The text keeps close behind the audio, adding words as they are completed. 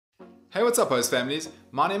Hey, what's up host families?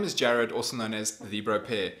 My name is Jarryd, also known as the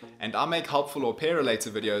Bropair, and I make helpful au pair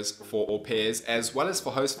related videos for au pairs as well as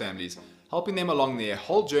for host families, helping them along their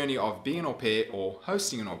whole journey of being an au pair or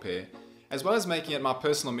hosting an au pair, as well as making it my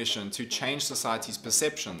personal mission to change society's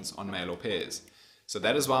perceptions on male au pairs. So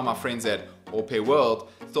that is why my friends at AuPairWorld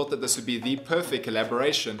thought that this would be the perfect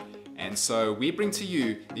collaboration, and so we bring to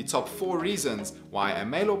you the top 4 reasons why a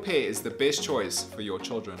male au pair is the best choice for your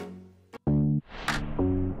children.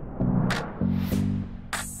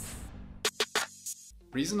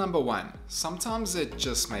 Reason number 1, sometimes it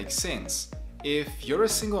just makes sense. If you're a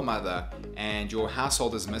single mother and your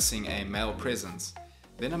household is missing a male presence,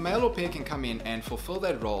 then a male au pair can come in and fulfill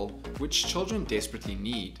that role which children desperately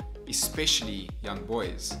need, especially young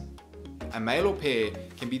boys. A male au pair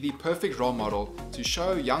can be the perfect role model to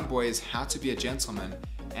show young boys how to be a gentleman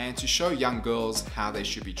and to show young girls how they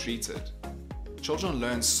should be treated. Children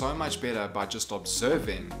learn so much better by just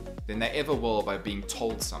observing than they ever will by being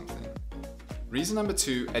told something. Reason number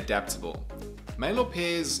 2, adaptable. Male au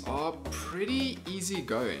pairs are pretty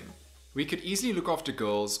easygoing. We could easily look after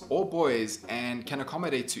girls or boys and can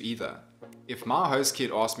accommodate to either. If my host kid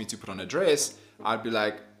asked me to put on a dress, I'd be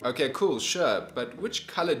like, okay cool, sure, but which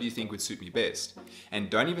color do you think would suit me best? And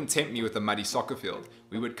don't even tempt me with a muddy soccer field.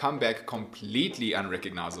 We would come back completely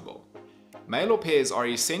unrecognizable. Male au pairs are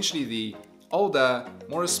essentially the older,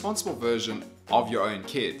 more responsible version of your own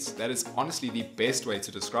kids. That is honestly the best way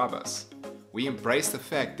to describe us. We embrace the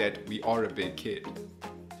fact that we are a big kid.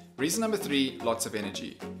 Reason number 3, lots of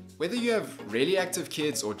energy. Whether you have really active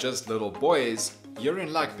kids or just little boys, you're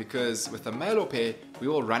in luck because with a male au pair, we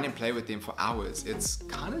will run and play with them for hours. It's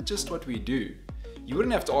kind of just what we do. You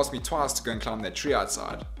wouldn't have to ask me twice to go and climb that tree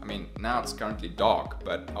outside. I mean, now it's currently dark,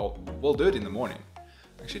 but we'll do it in the morning.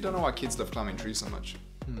 I actually don't know why kids love climbing trees so much.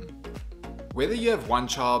 Whether you have one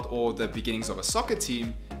child or the beginnings of a soccer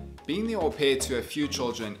team, being the au pair to a few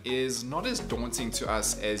children is not as daunting to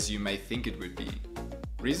us as you may think it would be.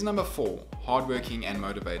 Reason number 4, hardworking and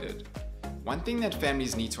motivated. One thing that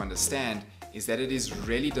families need to understand is that it is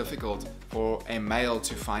really difficult for a male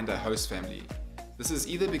to find a host family. This is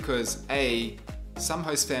either because A, some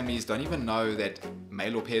host families don't even know that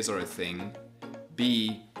male au pairs are a thing,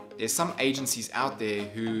 B, there's some agencies out there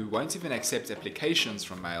who won't even accept applications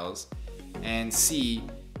from males, and C,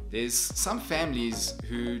 there's some families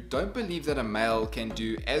who don't believe that a male can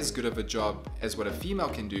do as good of a job as what a female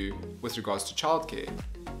can do with regards to childcare.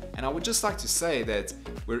 And I would just like to say that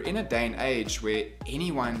we're in a day and age where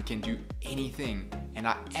anyone can do anything, and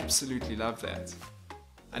I absolutely love that.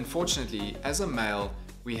 Unfortunately, as a male,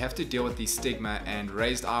 we have to deal with the stigma and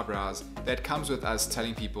raised eyebrows that comes with us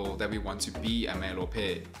telling people that we want to be a male au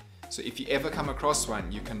pair. So if you ever come across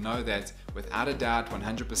one, you can know that without a doubt,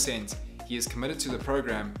 100%, he is committed to the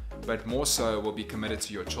program, but more so will be committed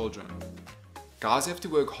to your children. Guys have to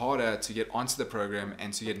work harder to get onto the program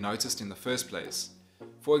and to get noticed in the first place.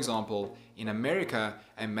 For example, in America,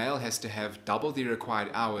 a male has to have double the required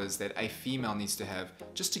hours that a female needs to have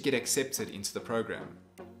just to get accepted into the program.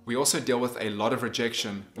 We also deal with a lot of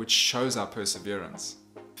rejection, which shows our perseverance.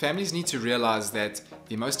 Families need to realize that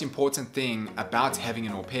the most important thing about having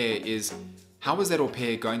an au pair is how is that au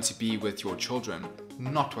pair going to be with your children,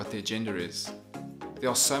 not what their gender is. There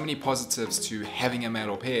are so many positives to having a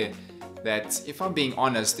male au pair that, if I'm being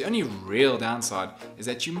honest, the only real downside is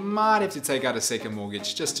that you might have to take out a second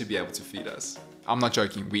mortgage just to be able to feed us. I'm not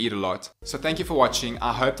joking, we eat a lot. So thank you for watching.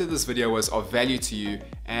 I hope that this video was of value to you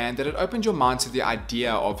and that it opened your mind to the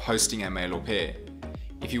idea of hosting a male au pair.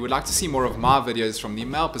 If you would like to see more of my videos from the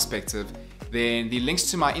male perspective, then the links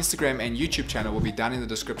to my Instagram and YouTube channel will be down in the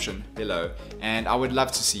description below, and I would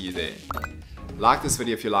love to see you there. Like this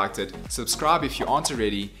video if you liked it, subscribe if you aren't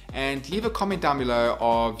already, and leave a comment down below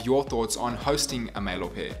of your thoughts on hosting a male au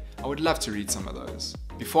pair. I would love to read some of those.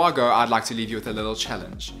 Before I go, I'd like to leave you with a little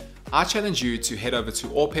challenge. I challenge you to head over to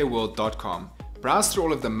AuPairWorld.com, browse through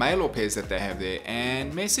all of the male au pairs that they have there,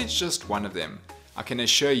 and message just one of them. I can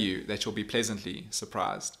assure you that you'll be pleasantly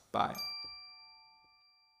surprised. Bye.